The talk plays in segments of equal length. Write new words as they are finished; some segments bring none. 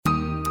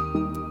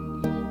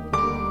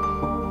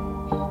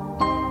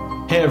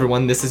Hey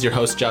everyone, this is your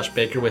host Josh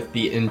Baker with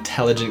the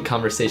Intelligent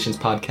Conversations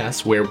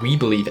podcast, where we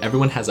believe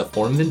everyone has a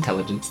form of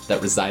intelligence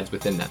that resides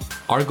within them.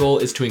 Our goal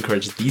is to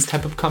encourage these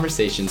type of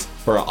conversations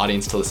for our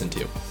audience to listen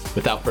to.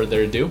 Without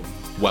further ado,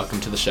 welcome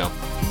to the show.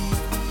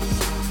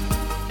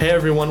 Hey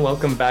everyone,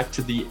 welcome back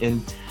to the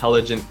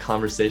Intelligent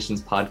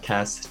Conversations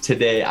podcast.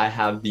 Today I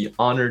have the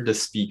honor to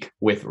speak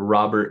with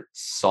Robert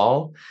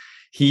Saul.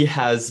 He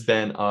has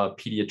been a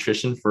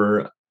pediatrician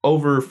for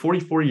over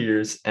 44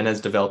 years and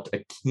has developed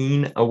a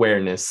keen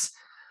awareness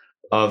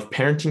of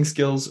parenting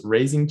skills,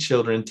 raising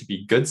children to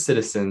be good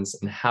citizens,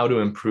 and how to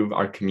improve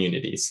our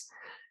communities.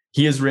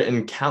 He has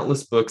written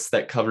countless books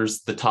that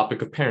covers the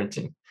topic of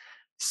parenting.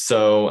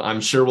 So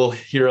I'm sure we'll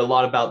hear a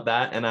lot about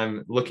that, and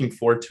I'm looking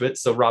forward to it.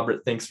 So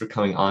Robert, thanks for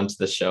coming on to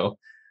the show.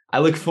 I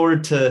look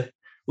forward to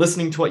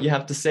listening to what you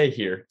have to say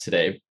here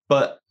today,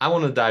 but I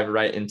want to dive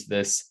right into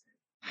this.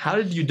 How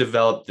did you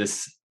develop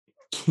this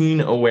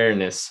keen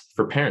awareness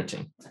for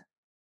parenting?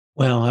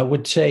 Well, I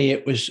would say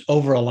it was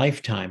over a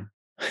lifetime.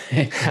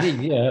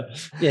 Yeah,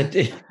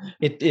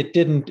 it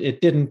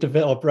didn't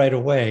develop right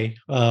away,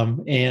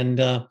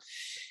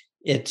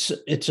 it's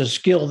a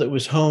skill that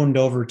was honed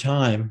over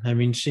time. I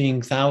mean,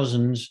 seeing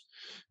thousands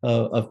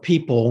of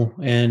people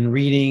and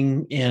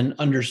reading and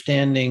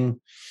understanding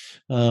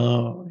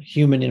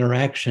human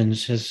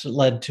interactions has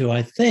led to,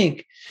 I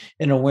think,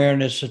 an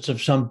awareness that's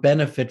of some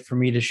benefit for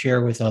me to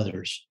share with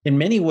others. In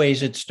many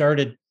ways, it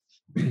started.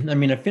 I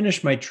mean, I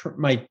finished my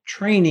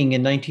training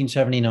in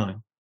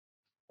 1979.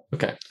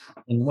 Okay.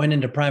 And went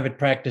into private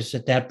practice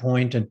at that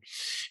point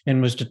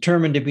and was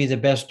determined to be the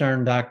best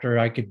darn doctor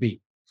I could be.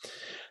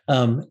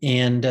 So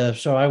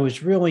I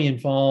was really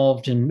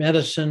involved in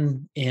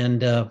medicine.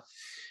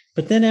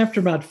 But then after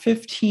about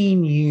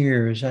 15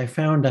 years, I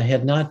found I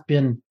had not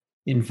been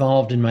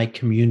involved in my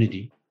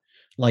community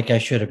like I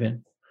should have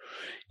been.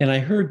 And I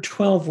heard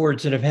 12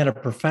 words that have had a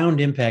profound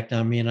impact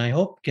on me, and I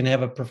hope can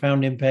have a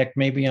profound impact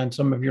maybe on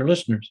some of your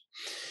listeners.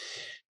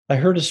 I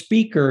heard a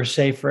speaker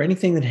say, for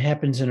anything that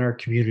happens in our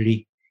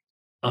community,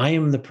 I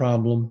am the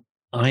problem,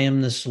 I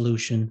am the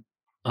solution,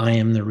 I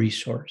am the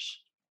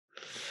resource.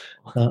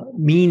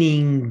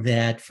 Meaning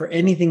that for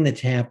anything that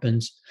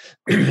happens,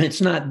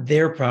 it's not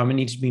their problem, it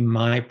needs to be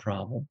my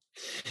problem.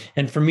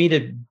 And for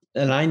me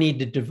I need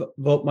to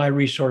devote my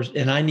resource,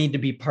 and I need to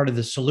be part of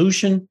the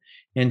solution.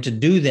 And to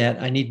do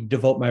that, I need to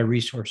devote my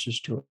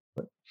resources to it.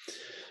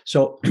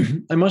 So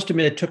I must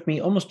admit, it took me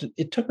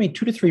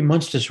 2 to 3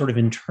 months to sort of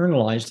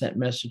internalize that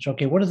message.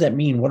 Okay, what does that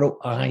mean? What do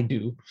I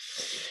do?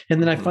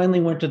 And then I finally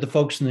went to the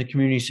folks in the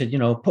community and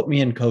said, put me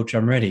in, coach.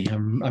 I'm ready.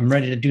 I'm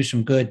ready to do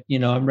some good.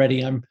 I'm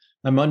ready. I'm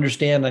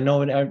understand. I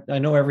know it. I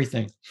know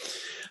everything.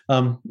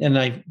 And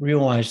I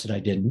realized that I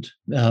didn't,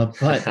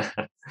 but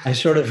I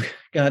sort of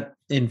got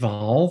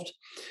involved.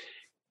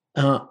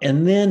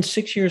 And then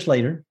 6 years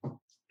later,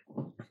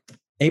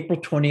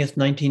 April 20th,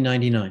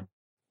 1999.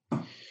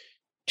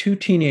 2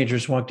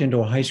 teenagers walked into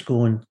a high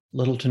school in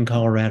Littleton,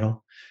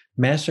 Colorado,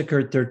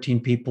 massacred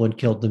 13 people, and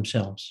killed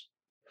themselves.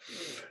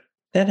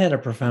 That had a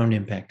profound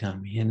impact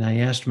on me. And I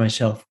asked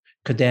myself,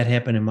 could that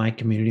happen in my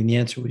community? And the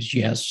answer was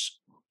yes.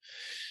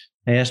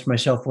 I asked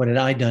myself, what had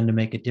I done to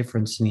make a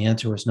difference? And the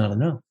answer was not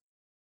enough.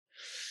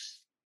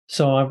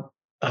 So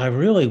I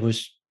really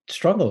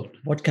struggled.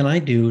 What can I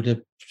do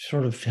to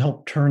sort of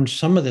help turn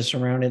some of this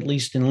around, at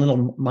least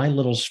in my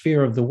little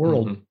sphere of the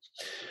world? Mm-hmm.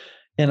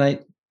 And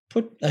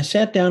I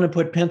sat down and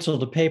put pencil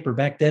to paper.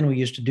 Back then, we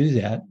used to do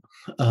that,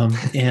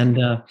 and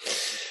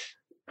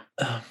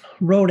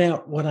wrote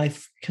out what I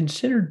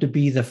considered to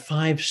be the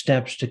 5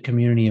 steps to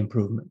community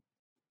improvement.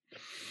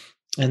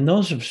 And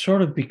those have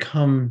sort of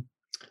become,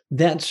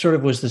 that sort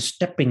of was the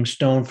stepping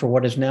stone for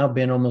what has now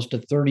been almost a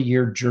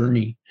 30-year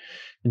journey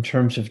in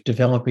terms of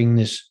developing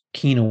this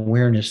keen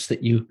awareness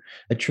that you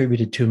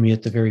attributed to me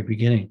at the very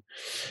beginning.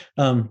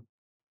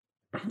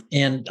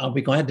 And I'll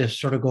be glad to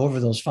sort of go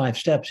over those 5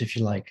 steps if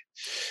you like.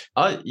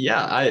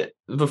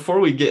 Before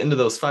we get into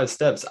those 5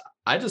 steps,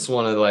 I just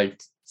want to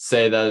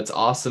say that it's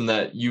awesome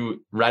that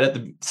you, right at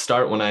the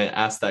start when I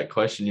asked that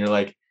question, you're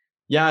like,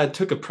 yeah, it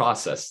took a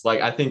process.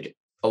 I think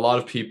a lot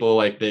of people,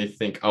 they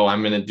think, oh,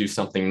 I'm going to do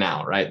something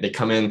now, right? They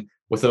come in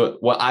with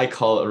what I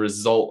call a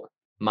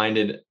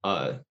result-minded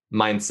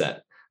mindset,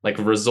 like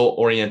a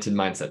result-oriented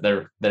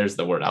mindset. There's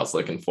the word I was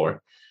looking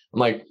for.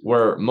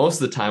 Where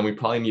most of the time we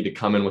probably need to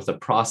come in with a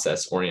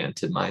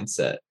process-oriented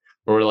mindset,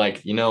 where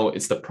we're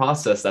it's the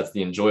process that's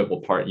the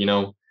enjoyable part,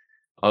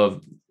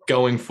 of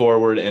going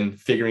forward and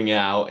figuring it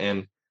out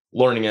and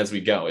learning as we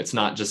go. It's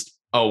not just,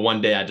 oh,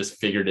 one day I just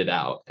figured it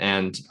out.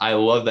 And I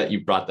love that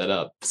you brought that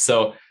up.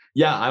 So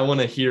yeah, I want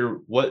to hear,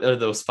 what are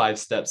those 5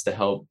 steps to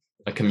help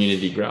a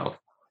community grow?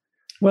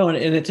 Well, and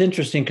it's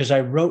interesting because I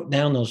wrote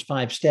down those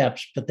 5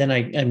 steps, but then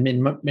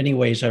in many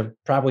ways, I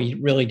probably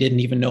really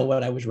didn't even know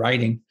what I was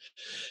writing,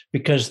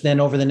 because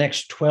then over the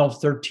next 12,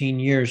 13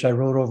 years, I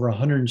wrote over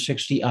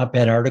 160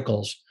 op-ed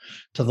articles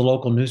to the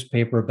local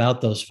newspaper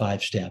about those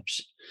 5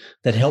 steps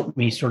that helped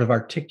me sort of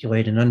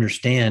articulate and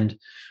understand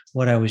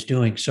what I was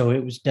doing. So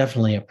it was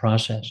definitely a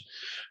process.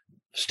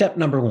 Step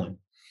number 1,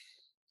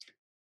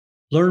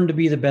 learn to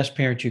be the best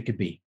parent you could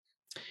be.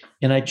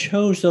 And I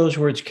chose those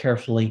words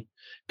carefully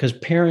because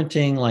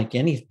parenting, like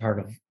any part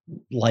of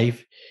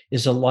life,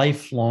 is a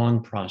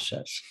lifelong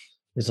process,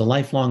 is a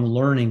lifelong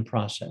learning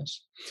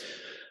process.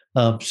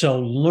 So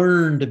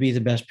learn to be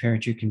the best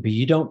parent you can be.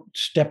 You don't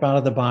step out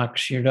of the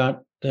box. You're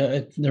not,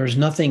 there's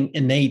nothing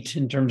innate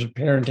in terms of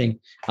parenting,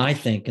 I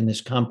think, in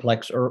this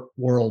complex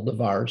world of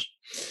ours.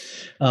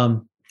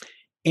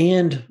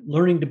 And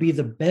learning to be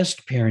the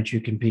best parent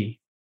you can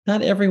be.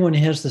 Not everyone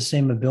has the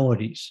same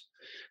abilities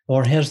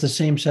or has the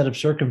same set of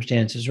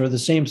circumstances or the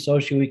same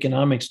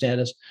socioeconomic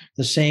status,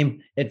 the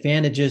same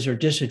advantages or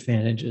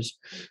disadvantages.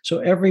 So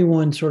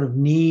everyone sort of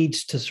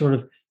needs to sort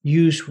of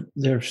use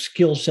their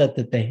skill set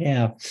that they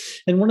have.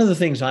 And one of the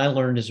things I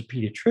learned as a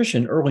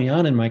pediatrician early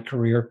on in my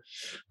career,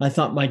 I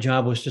thought my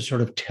job was to sort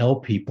of tell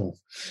people,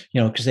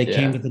 because they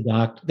came to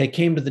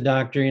the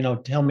doctor,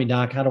 tell me,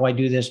 doc, how do I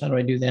do this? How do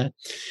I do that?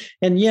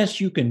 And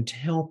yes, you can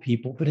tell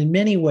people, but in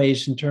many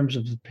ways, in terms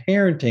of the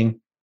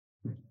parenting,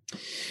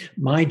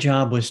 my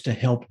job was to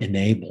help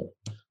enable.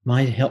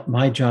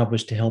 My job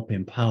was to help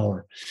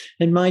empower.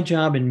 And my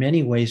job in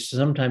many ways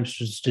sometimes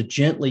was to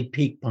gently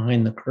peek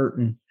behind the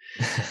curtain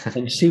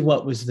and see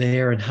what was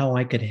there and how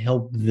I could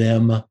help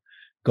them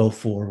go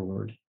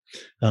forward,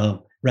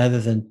 rather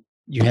than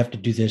you have to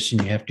do this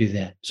and you have to do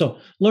that. So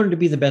learn to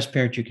be the best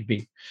parent you could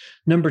be.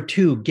 Number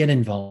 2, get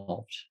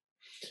involved.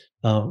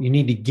 You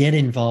need to get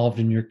involved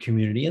in your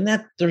community. And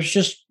that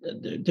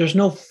there's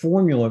no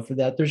formula for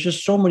that. There's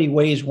just so many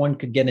ways one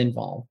could get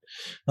involved.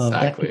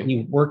 Exactly. That could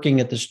be working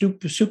at the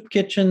soup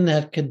kitchen.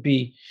 That could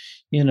be,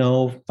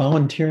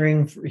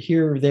 volunteering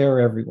here,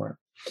 there, everywhere.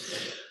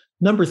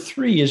 Number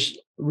 3 is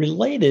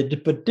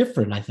related, but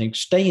different, I think.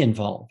 Stay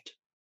involved.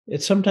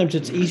 Sometimes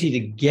it's easy to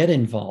get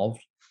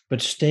involved,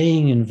 but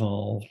staying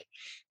involved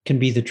can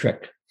be the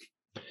trick.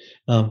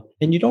 And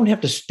you don't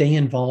have to stay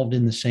involved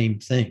in the same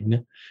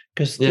thing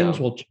because things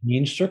will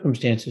change,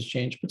 circumstances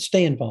change, but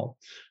stay involved.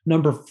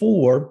 Number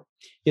 4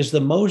 is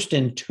the most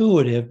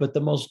intuitive, but the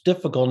most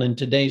difficult in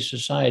today's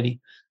society: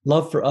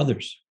 love for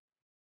others.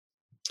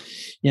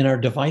 In our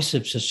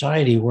divisive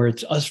society where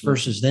it's us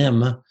versus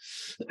them,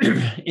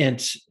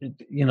 and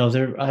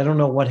I don't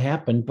know what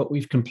happened, but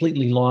we've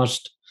completely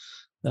lost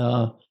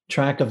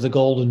track of the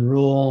golden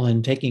rule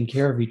and taking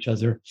care of each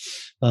other.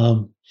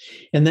 And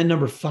then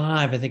number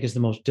 5, I think, is the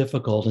most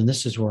difficult, and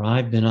this is where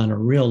I've been on a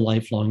real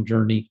lifelong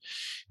journey,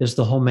 is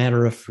the whole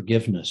matter of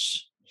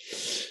forgiveness.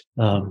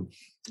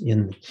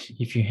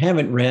 If you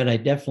haven't read, I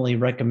definitely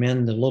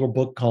recommend the little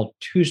book called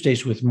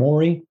Tuesdays with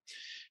Morrie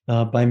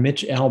by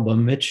Mitch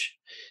Albom. Mitch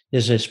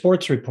is a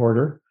sports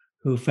reporter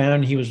who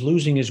found he was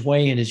losing his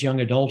way in his young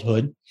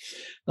adulthood,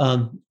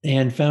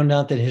 and found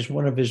out that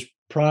one of his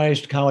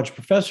prized college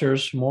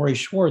professors, Morrie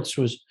Schwartz,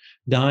 was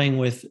dying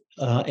with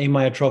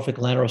amyotrophic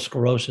lateral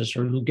sclerosis,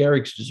 or Lou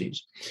Gehrig's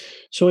disease.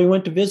 So he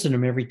went to visit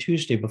him every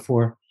Tuesday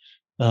before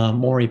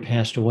Morrie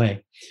passed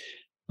away.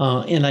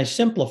 And I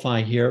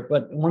simplify here,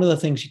 but one of the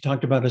things he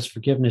talked about as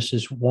forgiveness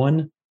is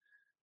 1,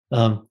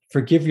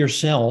 forgive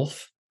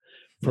yourself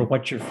for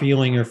what you're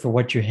feeling or for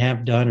what you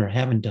have done or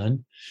haven't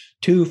done.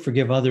 2,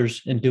 forgive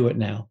others and do it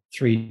now.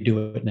 3,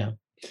 do it now.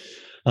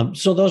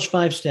 So those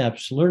 5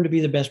 steps: learn to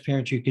be the best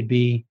parent you could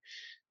be,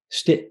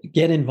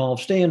 get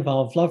involved, stay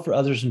involved, love for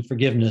others, and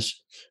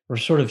forgiveness, or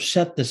sort of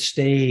set the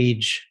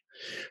stage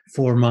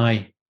for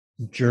my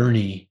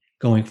journey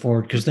going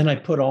forward. Because then I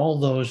put all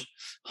those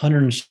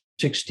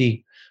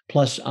 160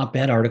 plus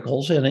op-ed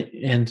articles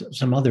and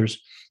some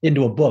others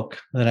into a book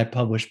that I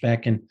published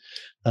back in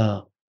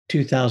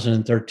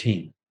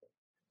 2013.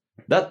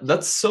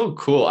 That's so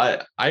cool.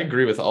 I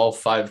agree with all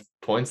 5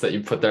 points that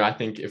you put there. I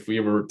think if we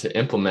were to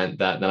implement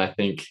that, then I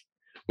think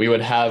we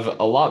would have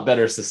a lot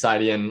better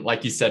society, and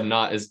like you said,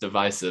 not as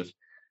divisive.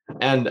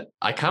 And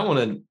I kind of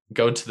want to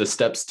go to the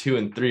steps 2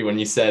 and 3 when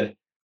you said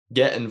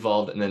get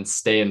involved and then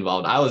stay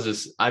involved.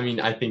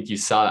 I think you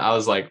saw it. I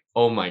was like,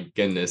 oh my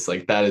goodness,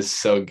 like that is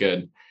so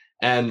good.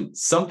 And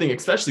something,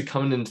 especially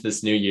coming into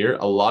this new year,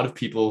 a lot of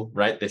people,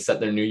 right, they set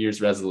their New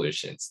Year's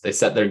resolutions, they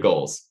set their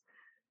goals.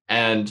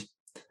 And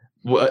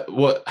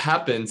what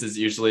happens is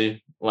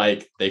usually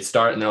like they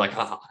start and they're like,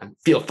 I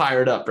feel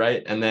fired up,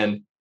 right? And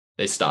then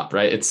they stop,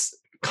 right? It's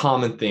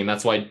common thing.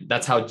 That's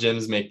how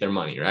gyms make their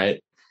money,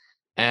 right?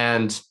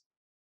 And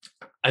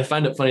I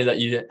find it funny that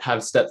you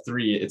have step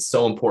 3. It's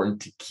so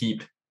important to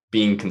keep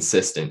being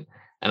consistent.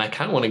 And I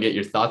kind of want to get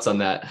your thoughts on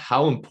that.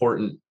 How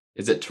important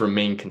is it to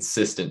remain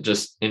consistent,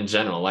 just in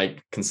general,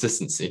 like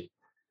consistency?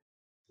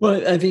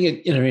 Well, I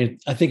think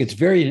it's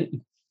very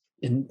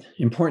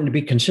important to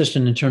be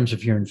consistent in terms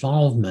of your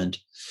involvement,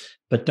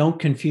 but don't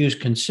confuse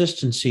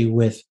consistency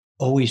with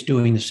always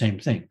doing the same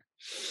thing.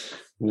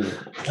 Ooh,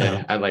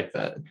 okay, I like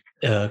that.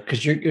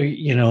 Because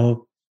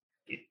you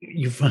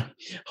find,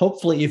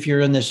 hopefully, if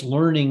you're in this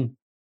learning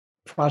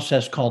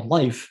process called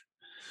life,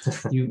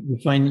 you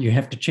find you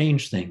have to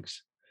change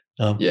things.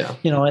 And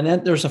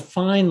then there's a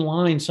fine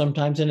line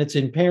sometimes, and it's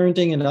in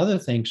parenting and other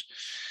things.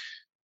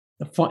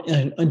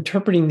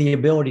 Interpreting the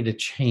ability to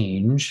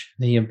change,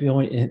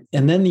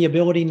 and then the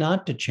ability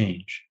not to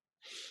change.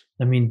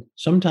 I mean,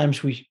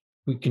 sometimes we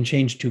can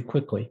change too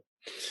quickly.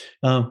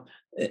 Um,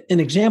 an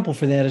example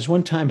for that is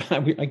one time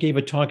I gave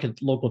a talk at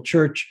the local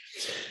church,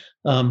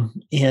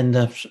 and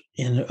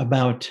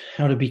about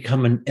how to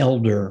become an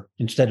elder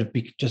instead of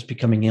just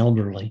becoming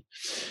elderly.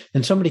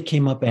 And somebody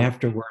came up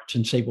afterwards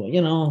and said,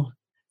 "Well,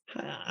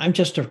 I'm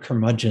just a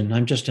curmudgeon.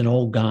 I'm just an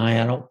old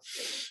guy. I don't,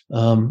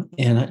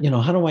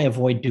 how do I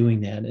avoid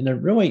doing that?" And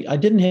I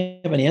didn't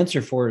have an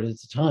answer for it at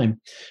the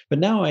time, but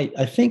now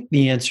I think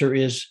the answer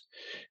is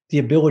the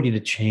ability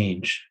to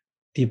change,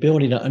 the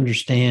ability to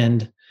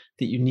understand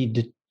that you need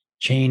to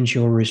change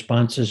your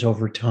responses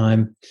over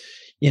time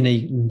in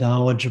a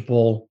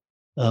knowledgeable,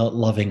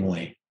 loving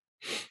way.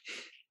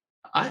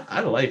 I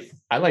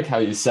like how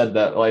you said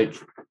that. Like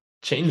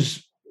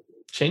change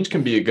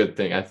can be a good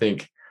thing. I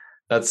think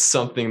that's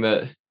something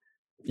that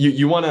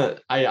you want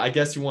to. I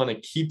guess you want to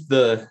keep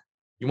the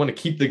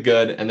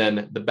good, and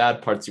then the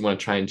bad parts you want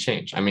to try and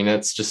change. I mean,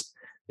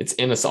 it's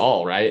in us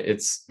all,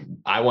 right?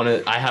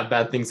 I have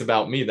bad things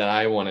about me that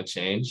I want to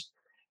change,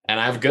 and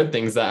I have good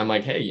things that I'm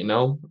like, hey,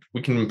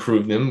 we can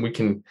improve them. We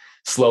can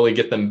slowly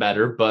get them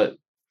better, but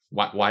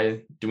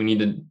why do we need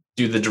to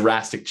do the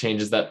drastic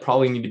changes that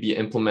probably need to be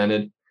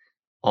implemented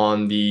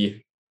on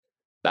the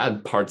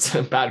bad parts,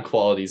 bad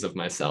qualities of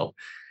myself?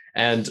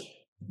 And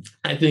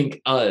I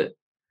think I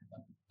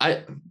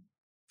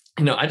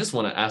just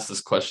want to ask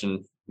this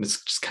question.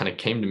 This just kind of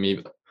came to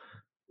me.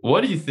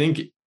 What do you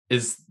think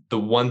is the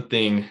one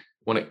thing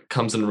when it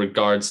comes in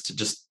regards to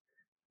just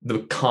the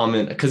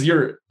common, because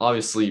you're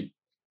obviously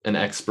an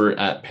expert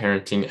at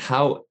parenting,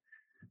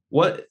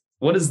 what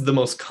is the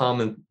most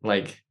common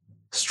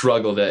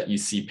struggle that you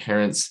see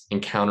parents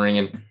encountering,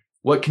 and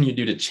what can you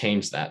do to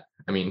change that?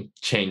 I mean,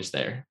 change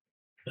there.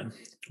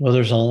 Well,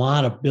 there's a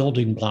lot of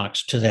building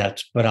blocks to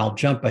that, but I'll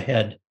jump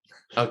ahead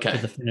to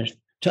the finished.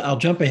 I'll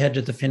jump ahead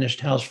to the finished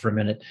house for a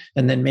minute,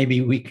 and then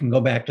maybe we can go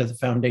back to the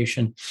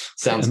foundation.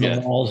 Sounds and good.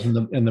 The walls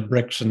and the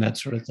bricks and that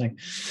sort of thing.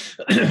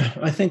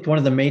 I think one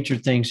of the major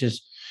things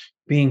is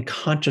being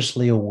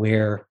consciously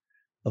aware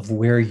of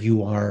where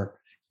you are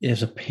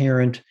as a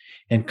parent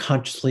and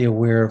consciously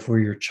aware of where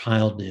your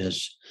child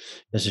is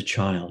as a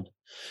child.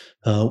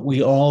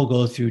 We all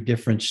go through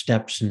different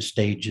steps and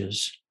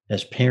stages.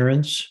 As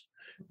parents,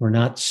 we're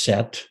not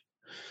set.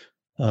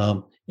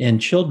 And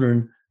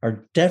children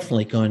are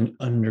definitely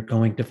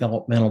undergoing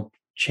developmental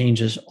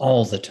changes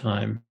all the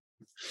time.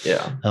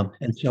 Yeah.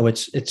 And so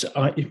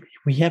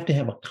we have to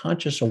have a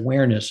conscious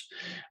awareness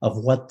of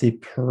what the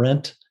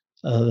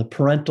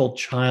parental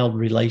child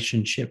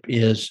relationship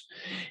is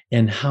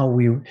and how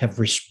we have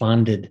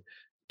responded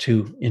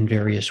to in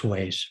various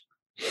ways.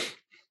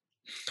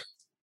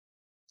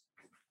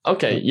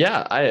 Okay.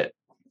 Yeah.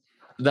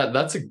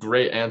 That's a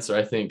great answer.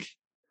 I think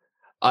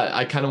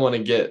I kind of want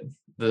to get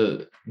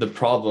the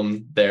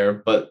problem there,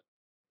 but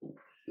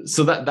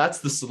so that's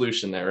the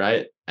solution there,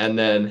 right? And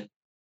then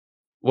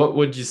what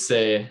would you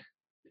say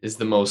is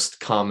the most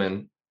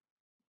common,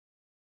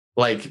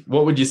 what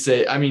would you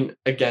say? I mean,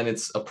 again,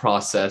 it's a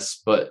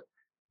process, but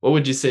what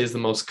would you say is the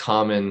most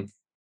common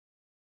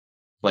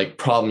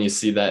problem you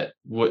see that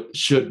what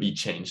should be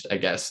changed, I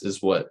guess,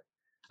 is what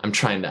I'm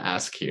trying to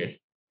ask here.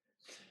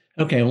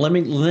 Okay, well,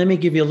 let me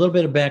give you a little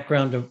bit of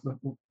background of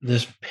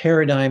this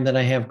paradigm that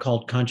I have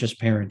called conscious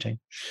parenting,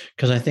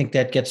 because I think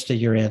that gets to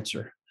your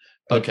answer.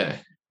 Okay.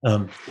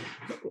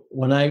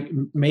 When I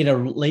made a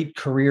late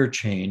career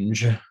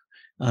change,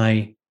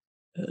 I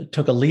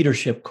took a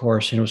leadership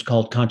course, and it was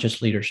called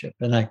Conscious Leadership,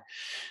 and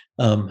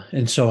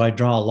so I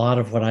draw a lot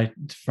of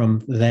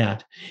from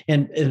that.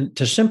 And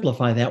to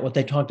simplify that, what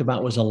they talked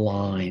about was a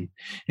line.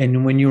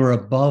 And when you were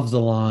above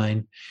the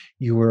line,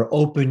 you were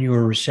open, you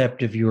were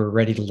receptive, you were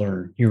ready to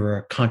learn. You were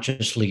a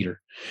conscious leader.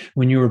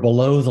 When you were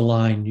below the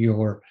line, you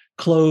were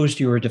closed,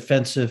 you were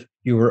defensive,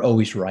 you were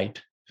always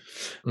right.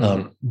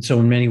 So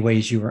in many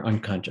ways, you were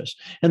unconscious.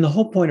 And the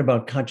whole point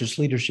about conscious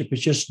leadership is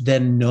just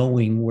then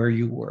knowing where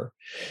you were,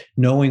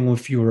 knowing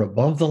if you were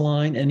above the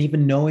line, and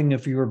even knowing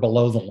if you were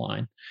below the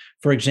line.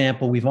 For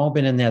example, we've all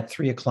been in that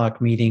 3:00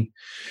 meeting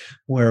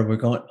where we're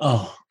going,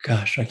 "Oh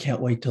gosh, I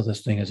can't wait till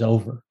this thing is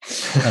over."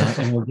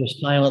 And we're just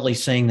silently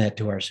saying that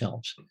to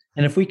ourselves.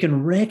 And if we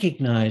can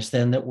recognize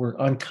then that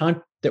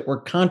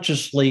we're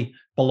consciously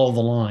below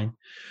the line,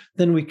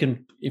 then we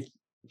can,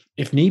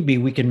 if need be,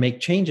 we can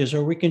make changes,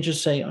 or we can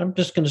just say, "I'm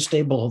just going to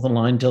stay below the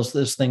line till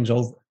this thing's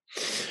over."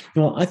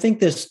 Well, I think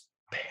this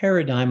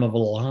paradigm of a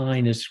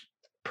line is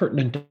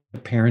pertinent to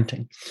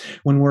parenting.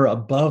 When we're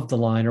above the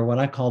line, or what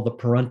I call the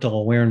parental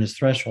awareness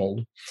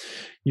threshold,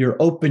 you're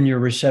open, you're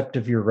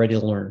receptive, you're ready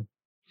to learn.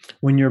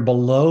 When you're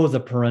below the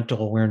parental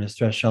awareness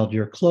threshold,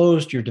 you're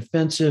closed, you're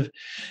defensive,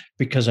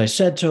 because I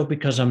said so,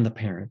 because I'm the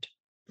parent.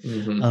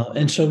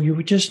 And so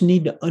you just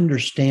need to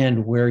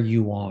understand where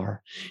you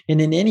are. And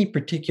in any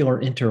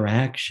particular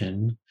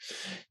interaction,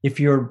 if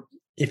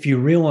you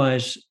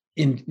realize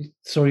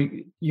so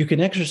you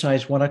can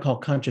exercise what I call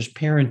conscious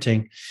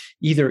parenting,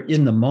 either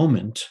in the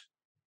moment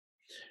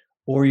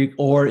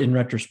or in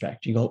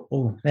retrospect, you go,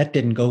 oh, that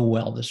didn't go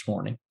well this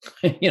morning.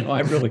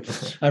 I'm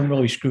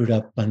really screwed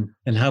up,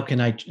 and how can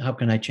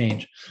I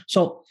change?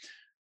 So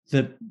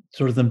to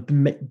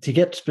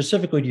get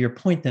specifically to your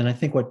point, then I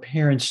think what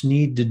parents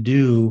need to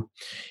do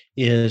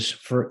is,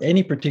 for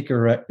any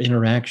particular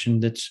interaction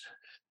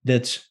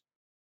that's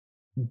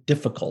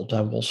difficult,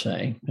 I will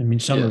say. I mean,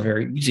 some are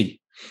very easy.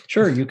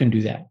 Sure, you can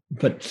do that,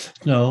 but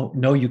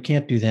no, you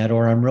can't do that.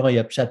 Or I'm really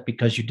upset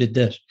because you did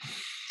this.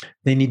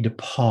 They need to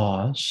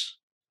pause,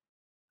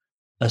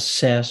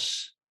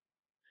 assess,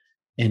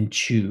 and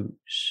choose.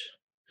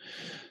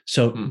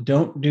 So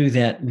don't do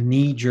that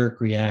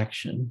knee-jerk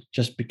reaction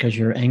just because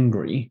you're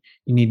angry.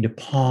 You need to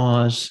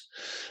pause,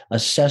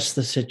 assess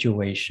the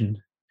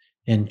situation,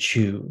 and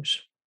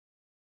choose.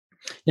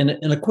 And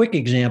a quick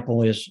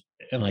example is,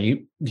 and I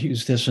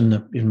use this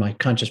in my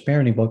conscious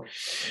parenting book.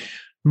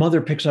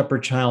 Mother picks up her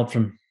child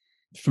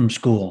from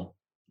school,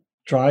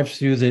 drives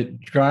through the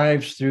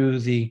drive-through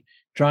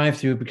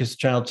because the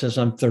child says,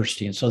 I'm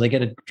thirsty. And so they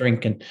get a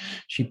drink, and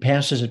she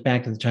passes it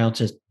back to the child and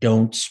says,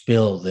 don't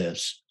spill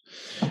this.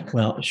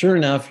 Well, sure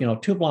enough,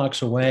 2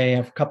 blocks away,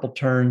 after a couple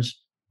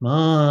turns,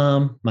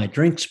 Mom, my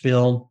drink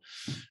spilled.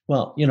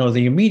 Well,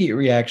 the immediate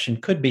reaction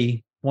could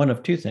be one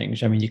of two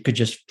things. I mean, you could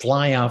just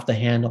fly off the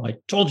handle. I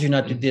told you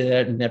not to do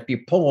that. And if you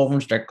pull over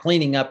and start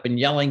cleaning up and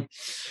yelling,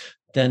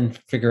 then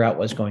figure out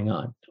what's going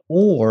on.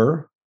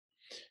 Or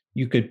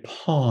you could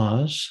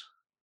pause,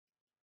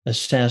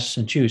 assess,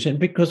 and choose. And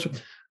because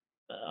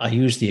I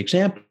use the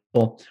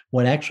example,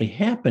 what actually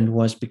happened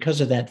was,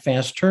 because of that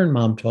fast turn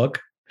Mom took,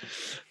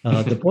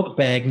 the book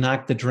bag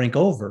knocked the drink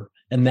over,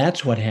 and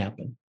that's what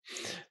happened.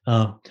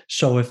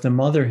 So if the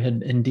mother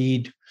had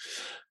indeed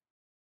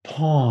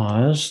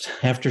paused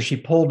after she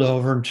pulled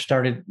over and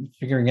started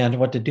figuring out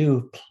what to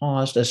do,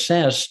 paused,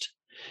 assessed,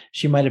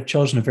 she might have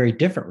chosen a very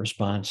different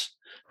response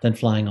than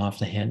flying off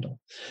the handle.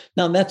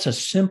 Now, that's a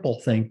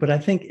simple thing, but I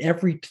think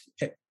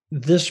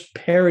this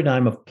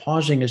paradigm of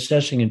pausing,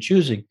 assessing, and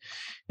choosing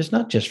is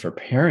not just for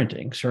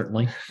parenting,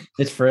 certainly.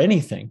 It's for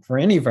anything, for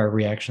any of our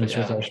reactions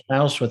with our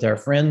spouse, with our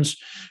friends,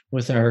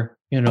 with our,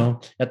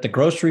 at the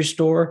grocery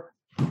store,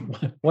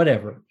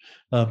 whatever.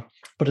 But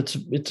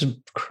it's of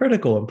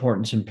critical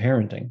importance in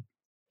parenting.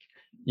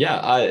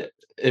 Yeah,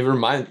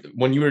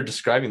 when you were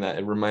describing that,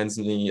 it reminds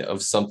me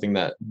of something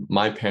that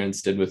my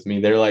parents did with me.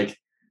 They're like,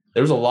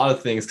 there was a lot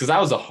of things, because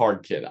I was a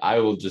hard kid. I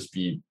will just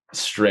be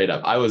straight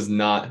up. I was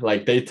not,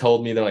 like, they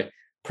told me, they're like,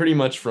 pretty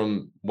much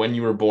from when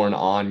you were born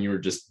on, you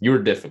were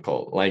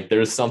difficult. Like,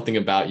 there's something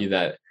about you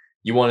that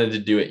you wanted to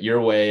do it your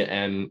way.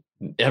 And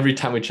every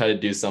time we tried to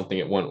do something,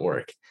 it wouldn't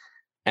work.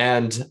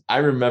 And I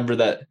remember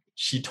that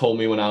she told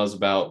me when I was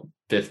about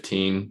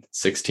 15,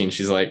 16,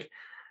 she's like,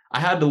 I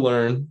had to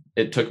learn.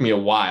 It took me a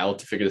while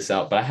to figure this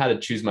out, but I had to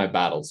choose my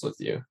battles with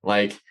you.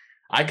 Like,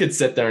 I could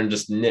sit there and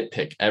just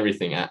nitpick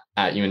everything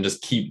at you and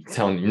just keep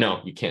telling you,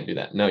 no, you can't do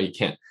that. No, you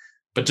can't.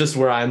 But just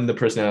where I'm the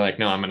person that like,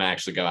 no, I'm going to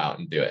actually go out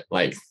and do it.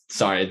 Like,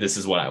 sorry, this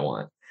is what I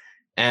want.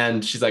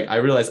 And she's like, I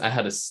realized I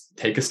had to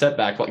take a step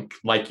back.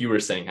 Like you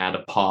were saying, I had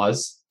to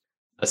pause,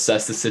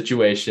 assess the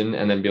situation,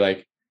 and then be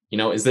like,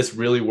 is this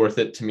really worth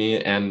it to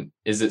me? And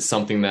is it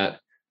something that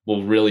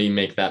will really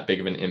make that big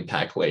of an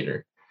impact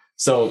later?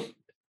 So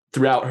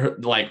throughout her,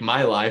 like,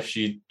 my life,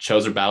 she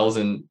chose her battles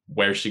and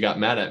where she got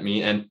mad at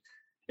me. And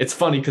it's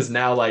funny because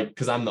now,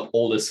 because I'm the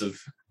oldest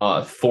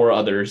of 4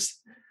 others.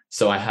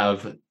 So I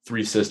have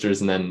 3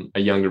 sisters and then a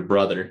younger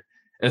brother.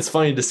 And it's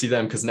funny to see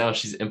them, because now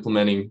she's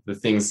implementing the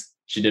things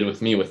she did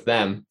with me with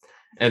them.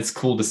 And it's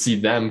cool to see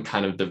them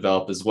kind of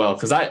develop as well.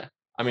 Because I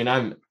mean,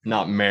 I'm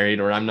not married,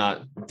 or I'm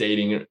not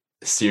dating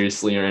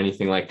seriously or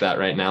anything like that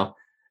right now.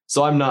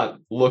 So I'm not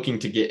looking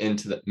to get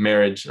into the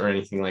marriage or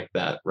anything like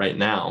that right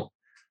now.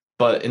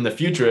 But in the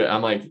future,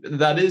 I'm like,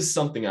 that is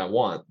something I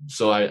want.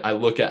 So I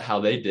look at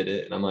how they did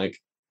it, and I'm like,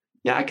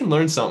 yeah, I can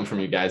learn something from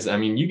you guys. I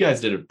mean, you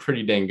guys did a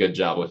pretty dang good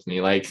job with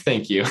me. Like,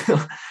 thank you.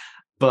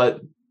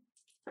 But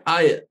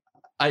I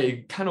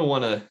kind of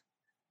want to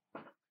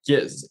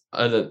get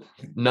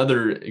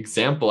another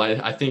example.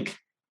 I think,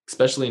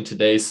 especially in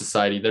today's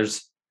society,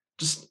 there's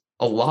just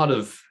a lot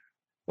of,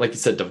 like you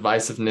said,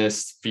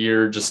 divisiveness,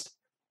 fear, just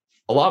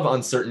a lot of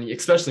uncertainty,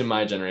 especially in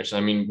my generation.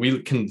 I mean,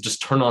 we can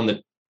just turn on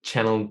the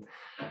channel,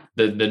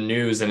 the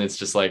news, and it's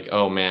just like,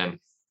 oh man,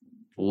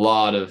 a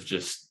lot of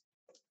just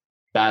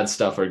bad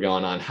stuff are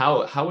going on.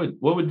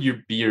 What would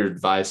be your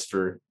advice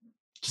for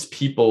just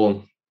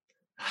people?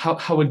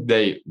 How would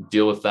they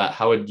deal with that?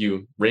 How would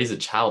you raise a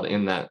child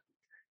in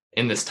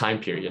this time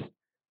period?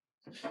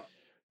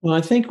 Well,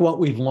 I think what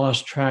we've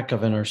lost track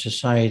of in our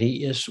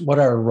society is what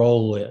our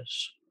role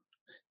is.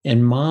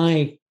 And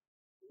my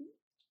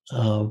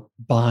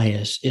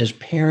bias is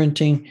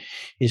parenting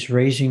is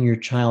raising your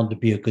child to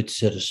be a good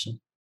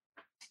citizen.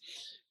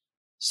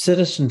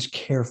 Citizens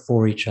care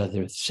for each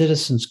other.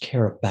 Citizens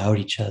care about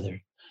each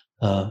other.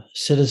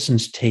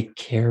 Citizens take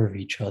care of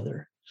each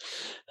other.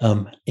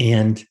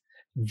 And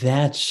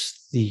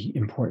that's the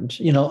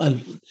importance.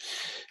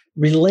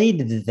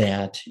 Related to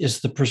that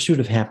is the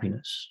pursuit of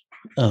happiness.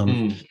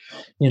 I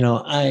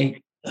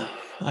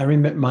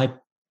remember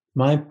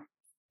my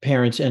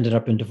parents ended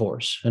up in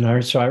divorce.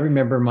 So I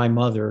remember my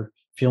mother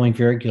feeling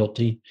very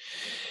guilty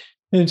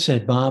and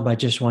said, Bob, I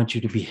just want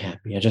you to be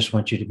happy. I just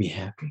want you to be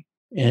happy.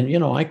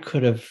 And, I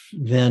could have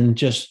then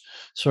just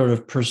sort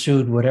of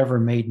pursued whatever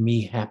made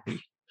me happy.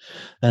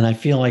 And I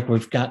feel like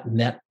we've gotten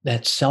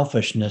that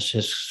selfishness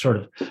has sort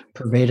of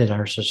pervaded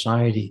our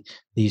society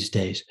these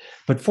days.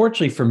 But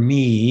fortunately for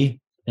me,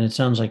 and it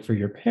sounds like for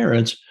your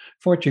parents,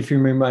 fortunately for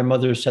me, my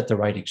mother set the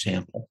right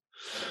example.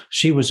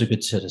 She was a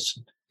good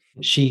citizen.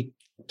 She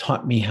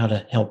taught me how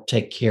to help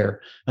take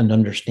care and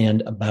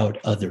understand about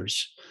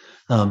others.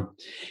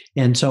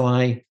 And so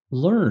I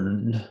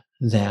learned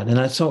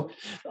that. So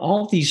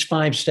all these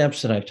 5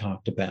 steps that I've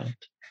talked about,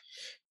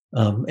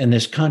 and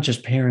this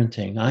conscious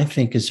parenting, I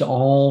think is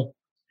all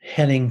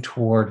heading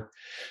toward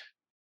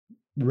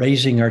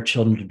raising our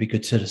children to be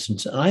good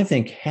citizens. And I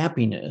think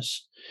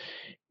happiness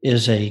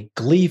is a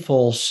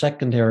gleeful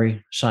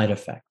secondary side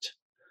effect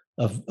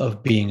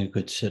of being a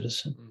good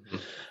citizen. Mm-hmm.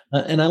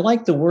 And I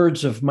like the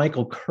words of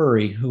Michael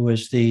Curry, who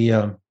is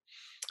the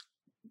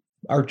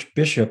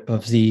Archbishop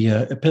of the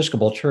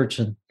Episcopal Church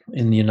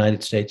in the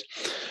United States.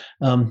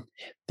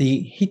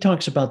 He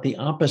talks about the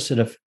opposite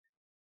of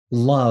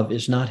love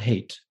is not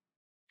hate.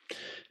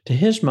 To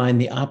his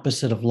mind, the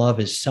opposite of love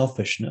is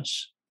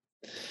selfishness.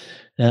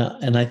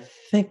 And I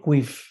think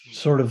we've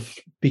sort of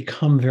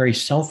become very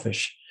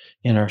selfish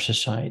in our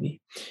society.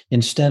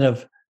 Instead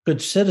of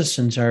good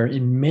citizens are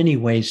in many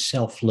ways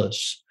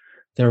selfless.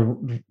 They're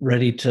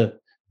ready to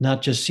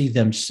not just see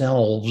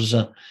themselves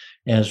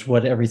as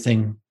what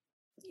everything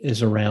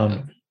is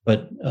around,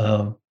 but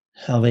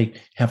how they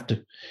have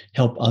to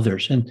help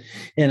others. And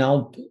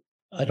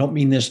I don't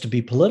mean this to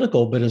be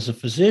political, but as a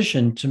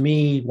physician, to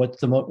me, one of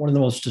the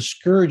most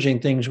discouraging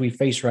things we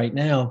face right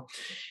now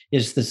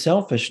is the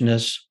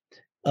selfishness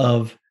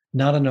of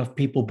not enough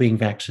people being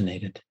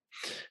vaccinated,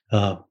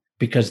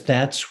 because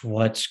that's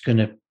what's going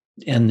to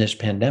end this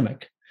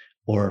pandemic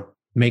or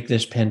make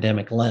this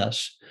pandemic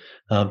less.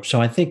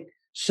 So I think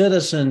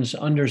citizens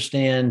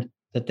understand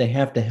that they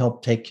have to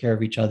help take care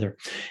of each other.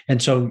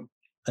 And so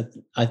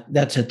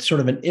that's a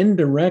sort of an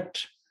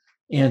indirect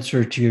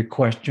answer to your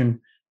question.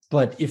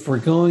 But if we're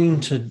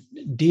going to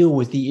deal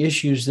with the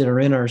issues that are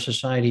in our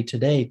society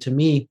today, to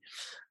me,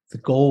 the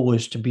goal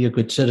is to be a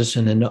good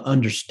citizen and to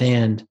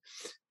understand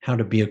how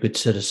to be a good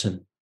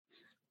citizen.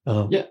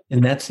 And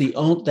that's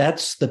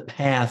the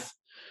path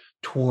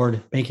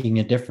toward making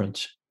a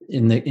difference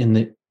in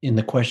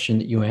the question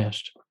that you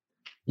asked.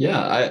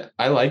 Yeah,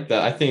 I like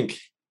that. I think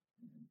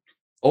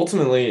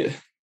ultimately,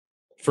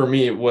 for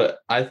me, what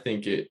I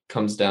think it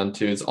comes down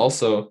to is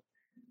also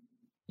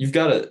you've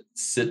got to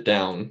sit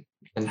down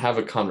and have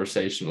a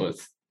conversation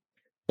with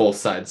both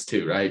sides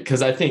too, right?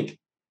 Because I think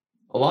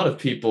a lot of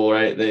people,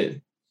 right,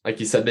 they, like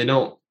you said, they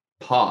don't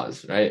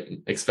pause, right?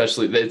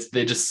 Especially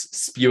they just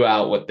spew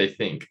out what they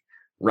think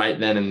right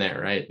then and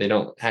there, right? They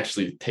don't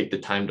actually take the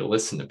time to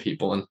listen to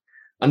people and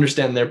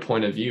understand their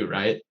point of view,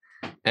 right?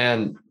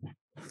 And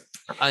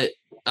I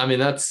mean,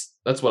 that's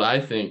what I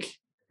think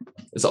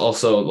is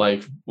also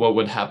like what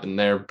would happen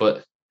there.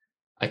 But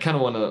I kind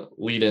of want to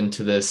lead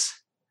into this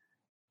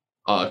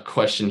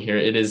question here.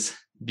 It is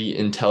the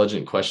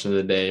intelligent question of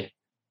the day.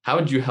 How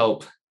would you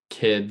help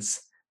kids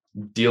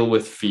deal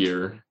with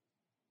fear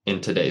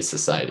in today's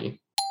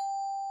society?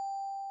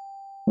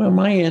 Well,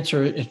 my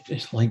answer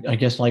is like, I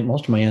guess like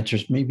most of my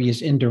answers maybe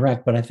is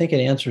indirect, but I think it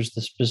answers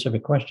the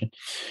specific question.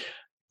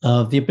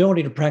 The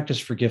ability to practice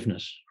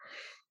forgiveness.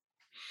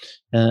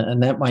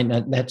 And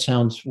that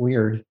sounds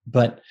weird,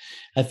 but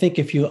I think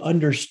if you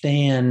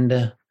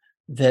understand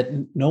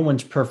that no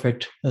one's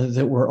perfect,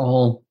 that we're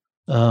all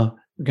going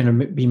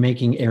to be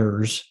making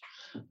errors,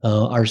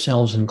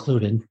 ourselves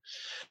included,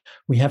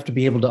 we have to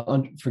be able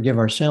to forgive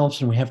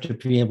ourselves and we have to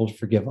be able to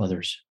forgive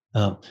others.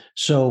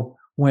 So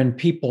when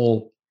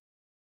people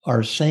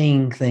are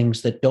saying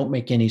things that don't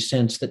make any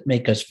sense, that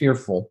make us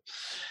fearful,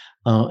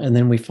 and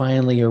then we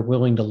finally are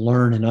willing to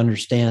learn and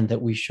understand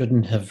that we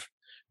shouldn't have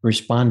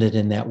responded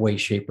in that way,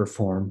 shape, or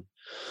form,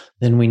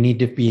 then we need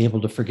to be able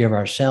to forgive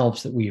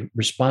ourselves that we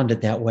responded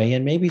that way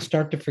and maybe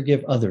start to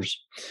forgive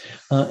others.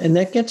 And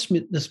that gets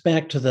this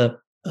back to the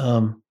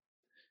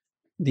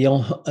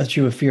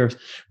issue of fear.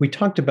 We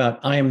talked about,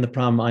 I am the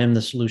problem, I am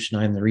the solution,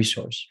 I am the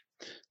resource.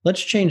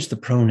 Let's change the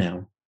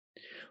pronoun.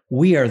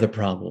 We are the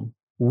problem.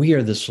 We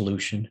are the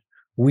solution.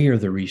 We are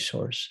the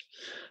resource.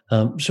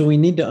 So we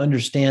need to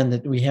understand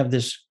that we have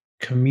this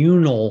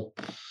communal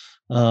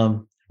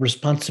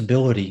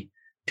responsibility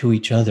to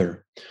each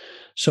other.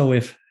 So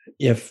if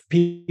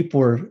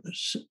people are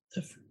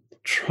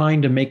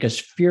trying to make us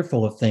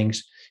fearful of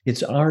things,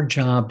 it's our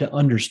job to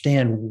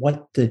understand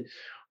what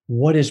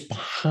is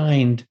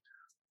behind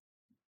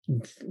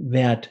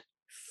that,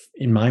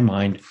 in my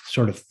mind,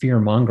 sort of fear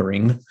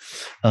mongering.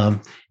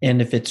 And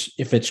if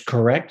it's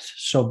correct,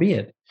 so be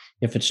it.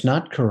 If it's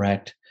not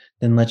correct,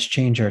 then let's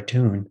change our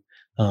tune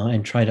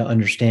and try to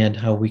understand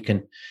how we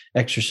can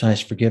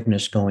exercise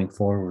forgiveness going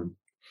forward.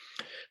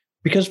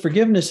 Because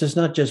forgiveness is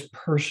not just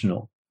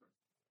personal.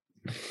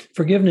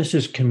 Forgiveness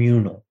is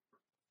communal.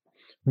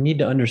 We need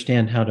to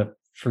understand how to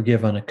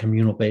forgive on a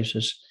communal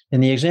basis.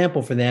 And the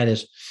example for that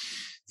is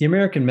the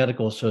American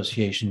Medical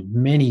Association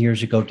many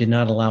years ago did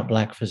not allow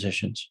Black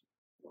physicians,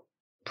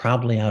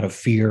 probably out of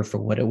fear for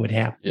what would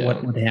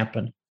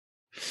happen.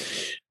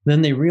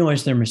 Then they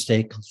realized their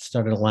mistake,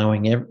 started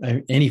allowing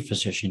any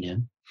physician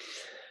in.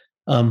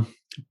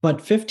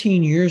 But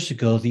 15 years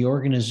ago, the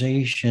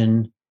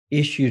organization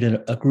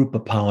issued a group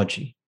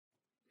apology.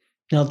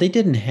 Now, they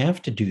didn't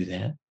have to do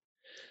that.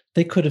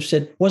 They could have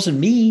said, wasn't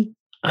me.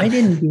 I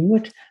didn't do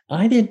it.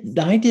 I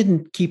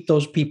didn't keep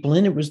those people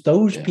in. It was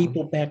those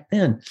people back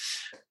then.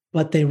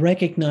 But they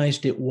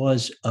recognized it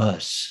was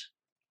us.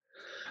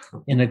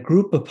 In a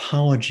group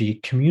apology,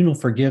 communal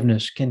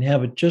forgiveness can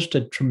have just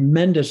a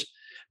tremendous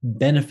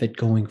benefit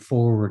going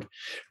forward,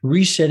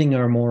 resetting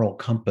our moral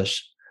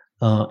compass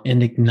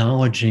and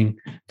acknowledging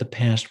the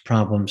past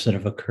problems that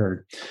have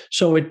occurred.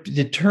 So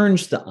it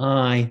turns the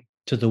I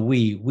to the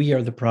we. We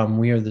are the problem.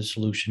 We are the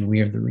solution.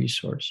 We are the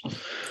resource.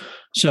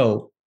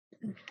 So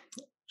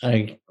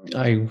I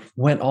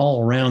went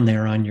all around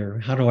there on your,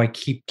 how do I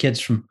keep kids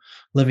from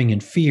living in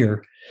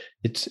fear?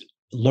 It's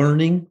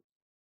learning,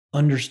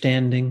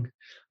 understanding,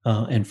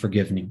 and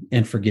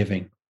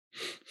forgiving.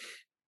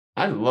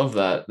 I love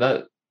that.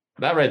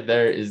 That right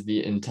there is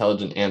the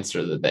intelligent answer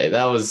of the day.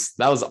 That was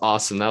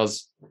awesome. That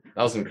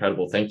was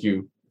incredible. Thank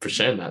you for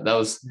sharing that. That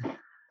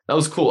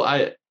was cool.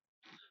 I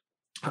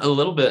kind of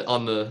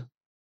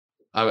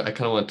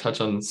want to touch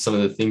on some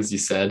of the things you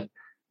said.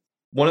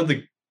 One of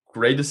the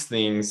greatest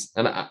things,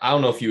 and I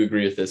don't know if you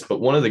agree with this, but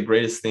one of the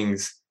greatest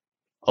things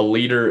a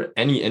leader,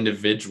 any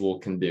individual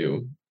can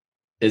do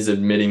is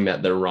admitting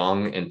that they're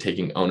wrong and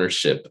taking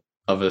ownership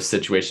of a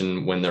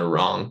situation when they're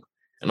wrong.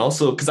 And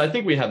also, because I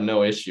think we have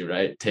no issue,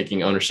 right,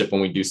 taking ownership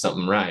when we do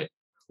something right,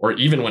 or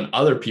even when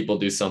other people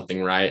do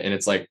something right. And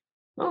it's like,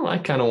 oh, I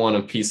kind of want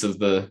a piece of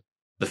the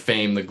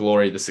fame, the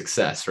glory, the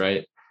success,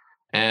 right?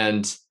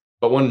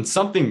 But when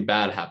something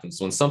bad happens,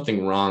 when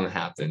something wrong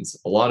happens,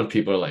 a lot of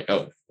people are like,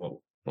 oh,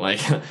 well, like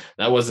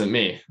that wasn't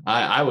me.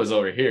 I was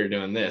over here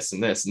doing this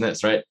and this and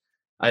this, right?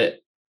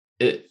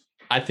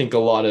 I think a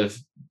lot of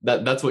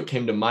that's what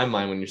came to my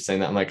mind when you're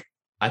saying that. I'm like,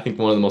 I think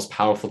one of the most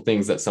powerful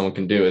things that someone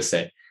can do is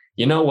say,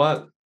 you know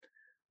what?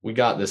 We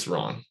got this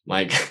wrong.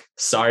 Like,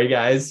 sorry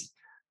guys,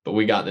 but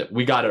we got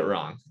it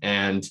wrong.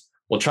 And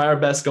we'll try our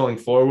best going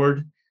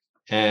forward.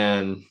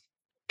 And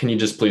can you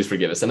just please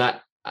forgive us? And I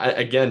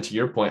again, to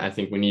your point, I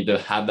think we need to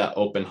have that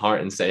open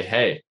heart and say,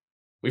 hey,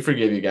 we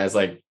forgive you guys.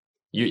 Like,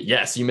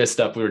 you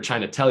messed up. We were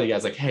trying to tell you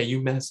guys, like, hey,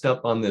 you messed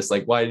up on this.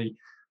 Like, why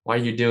are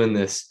you doing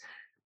this?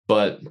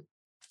 But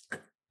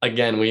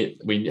again,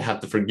 we have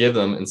to forgive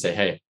them and say,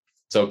 hey,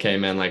 it's okay,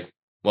 man. Like,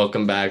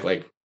 welcome back.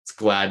 Like,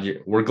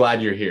 we're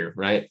glad you're here,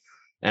 right?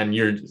 And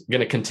you're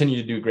going to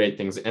continue to do great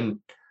things. And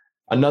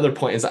another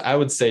point is, I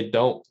would say,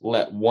 don't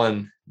let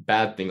one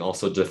bad thing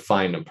also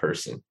define a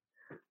person,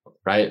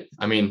 right?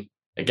 I mean,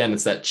 again,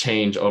 it's that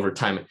change over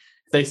time. If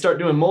they start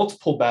doing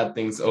multiple bad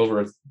things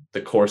over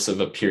the course of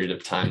a period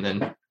of time,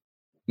 then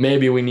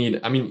maybe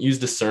use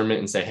discernment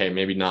and say, hey,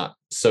 maybe not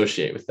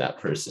associate with that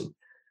person.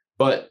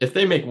 But if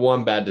they make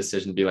one bad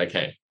decision, be like,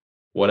 hey,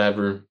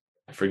 whatever,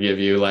 I forgive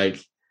you.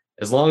 Like,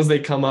 as long as they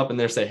come up and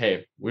they say,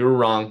 hey, we were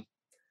wrong,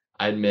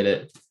 I admit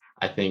it.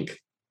 I think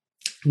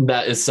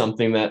that is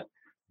something that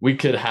we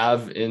could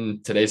have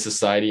in today's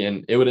society,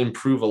 and it would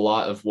improve a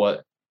lot of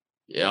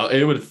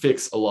it would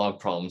fix a lot of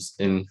problems,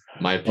 in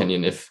my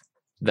opinion, if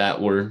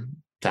that were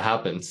to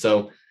happen.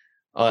 So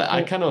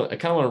I kind of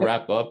want to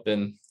wrap up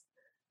and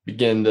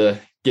begin to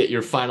get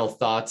your final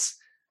thoughts.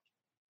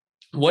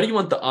 What do you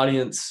want the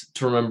audience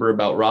to remember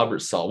about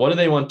Robert Saul? What do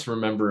they want to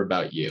remember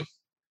about you?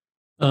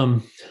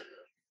 Well,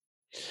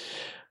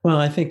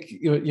 I think,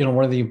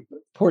 one of the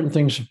important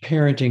things of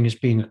parenting is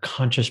being a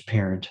conscious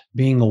parent,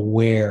 being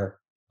aware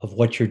of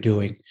what you're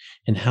doing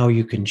and how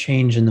you can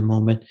change in the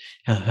moment,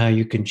 how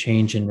you can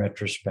change in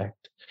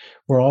retrospect.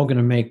 We're all going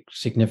to make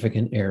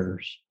significant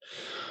errors.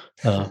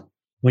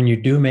 When you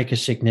do make a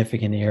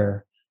significant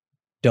error,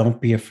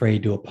 don't be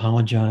afraid to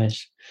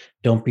apologize.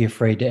 Don't be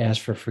afraid to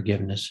ask for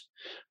forgiveness,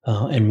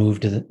 and move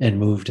to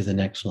the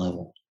next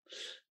level.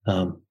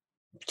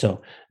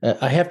 So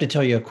I have to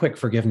tell you a quick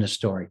forgiveness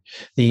story.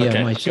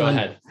 My son, go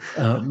ahead.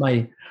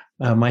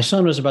 My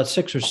son was about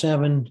 6 or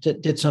 7,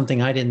 did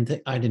something I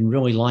didn't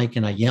really like,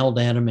 and I yelled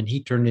at him, and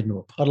he turned into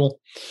a puddle.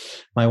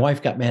 My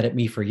wife got mad at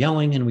me for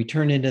yelling, and we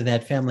turned into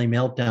that family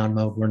meltdown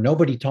mode where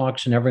nobody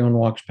talks and everyone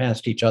walks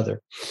past each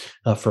other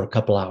for a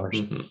couple hours.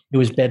 Mm-hmm. It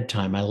was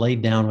bedtime. I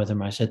laid down with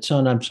him. I said,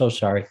 son, I'm so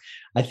sorry.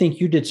 I think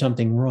you did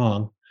something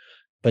wrong.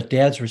 But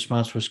Dad's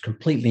response was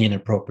completely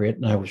inappropriate,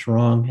 and I was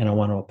wrong, and I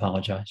want to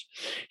apologize.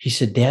 He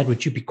said, Dad,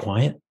 would you be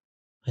quiet?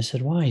 I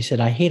said, why? He said,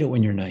 I hate it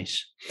when you're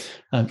nice.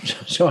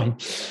 So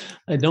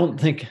I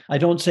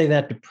don't say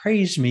that to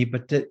praise me,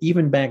 but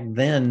even back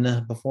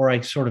then, before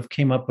I sort of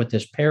came up with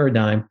this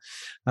paradigm,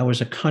 I was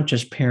a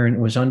conscious parent,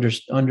 was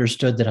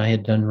understood that I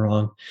had done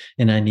wrong,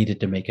 and I needed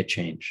to make a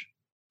change.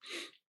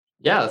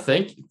 Yeah,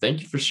 thank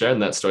you for sharing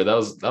that story. That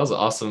was an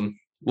awesome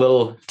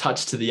little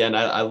touch to the end.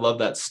 I love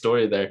that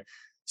story there.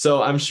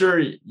 So I'm sure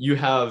you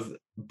have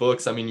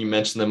books. I mean, you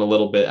mentioned them a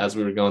little bit as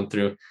we were going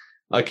through.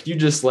 Could you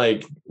just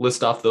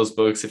list off those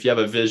books? If you have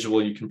a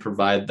visual, you can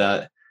provide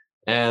that.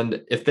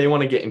 And if they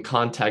want to get in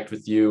contact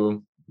with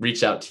you,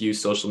 reach out to you,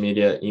 social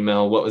media,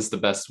 email, what was the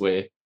best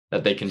way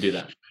that they can do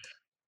that?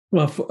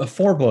 Well,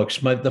 four books.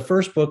 The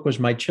first book was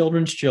My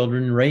Children's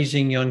Children,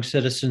 Raising Young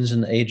Citizens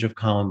in the Age of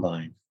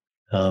Columbine.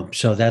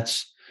 So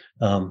that's,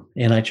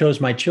 and I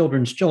chose My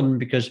Children's Children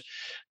because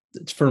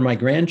it's for my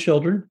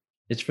grandchildren.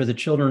 It's for the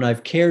children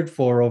I've cared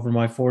for over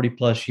my 40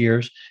 plus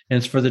years. And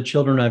it's for the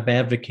children I've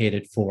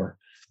advocated for.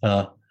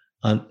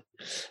 Then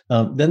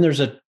there's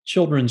a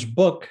children's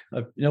book,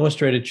 an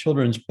illustrated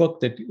children's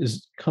book that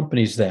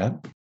accompanies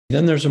that.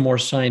 Then there's a more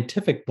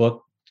scientific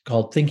book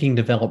called Thinking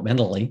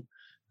Developmentally,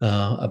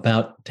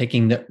 about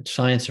taking the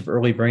science of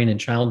early brain and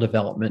child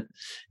development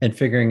and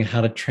figuring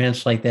how to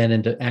translate that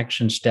into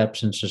action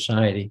steps in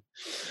society.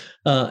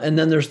 And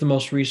then there's the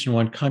most recent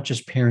one, Conscious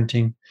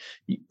Parenting,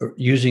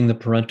 Using the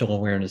Parental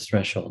Awareness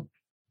Threshold.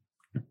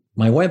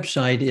 My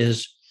website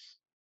is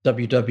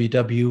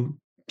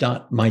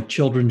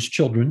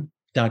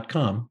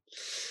www.mychildren'schildren.com,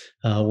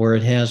 where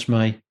it has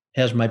my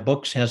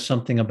books, has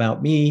something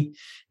about me,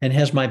 and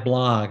has my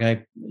blog.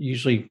 I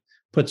usually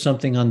put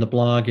something on the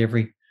blog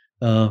every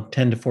 10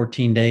 to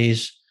 14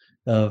 days.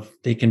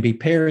 They can be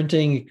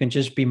parenting. It can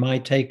just be my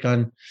take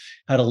on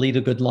how to lead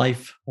a good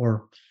life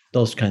or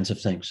those kinds of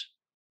things.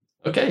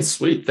 Okay,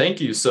 sweet. Thank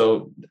you.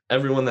 So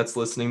everyone that's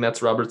listening,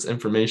 that's Robert's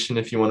information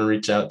if you want to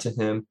reach out to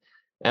him.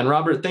 And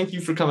Robert, thank you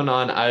for coming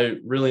on. I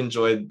really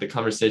enjoyed the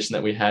conversation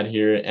that we had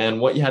here and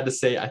what you had to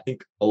say. I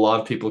think a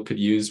lot of people could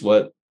use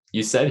what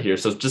you said here.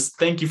 So just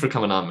thank you for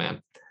coming on,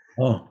 man.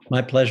 Oh,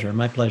 my pleasure.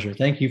 My pleasure.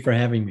 Thank you for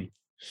having me.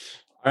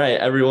 All right,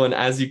 everyone,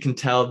 as you can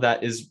tell,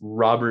 that is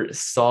Robert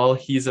Saul.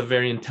 He's a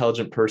very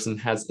intelligent person,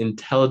 has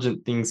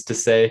intelligent things to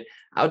say.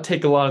 I would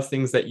take a lot of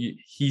things that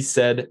he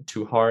said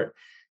to heart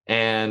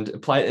and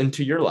apply it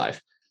into your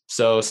life.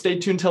 So stay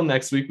tuned till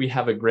next week. We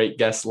have a great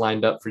guest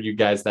lined up for you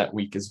guys that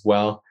week as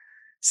well.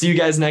 See you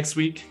guys next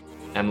week,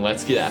 and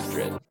let's get after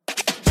it.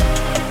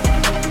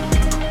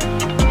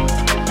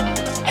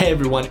 Hey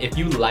everyone, if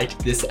you liked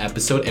this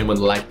episode and would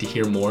like to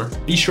hear more,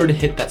 be sure to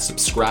hit that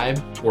subscribe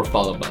or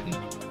follow button.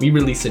 We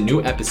release a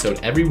new episode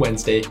every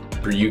Wednesday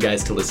for you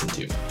guys to listen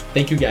to.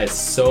 Thank you guys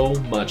so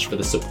much for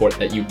the support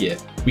that you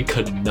give. We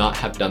could not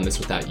have done this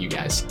without you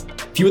guys.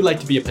 If you would like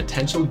to be a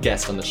potential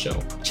guest on the show,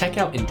 check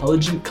out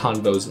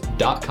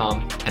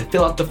intelligentconvos.com and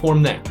fill out the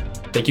form there.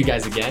 Thank you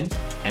guys again,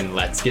 and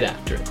let's get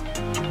after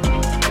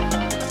it.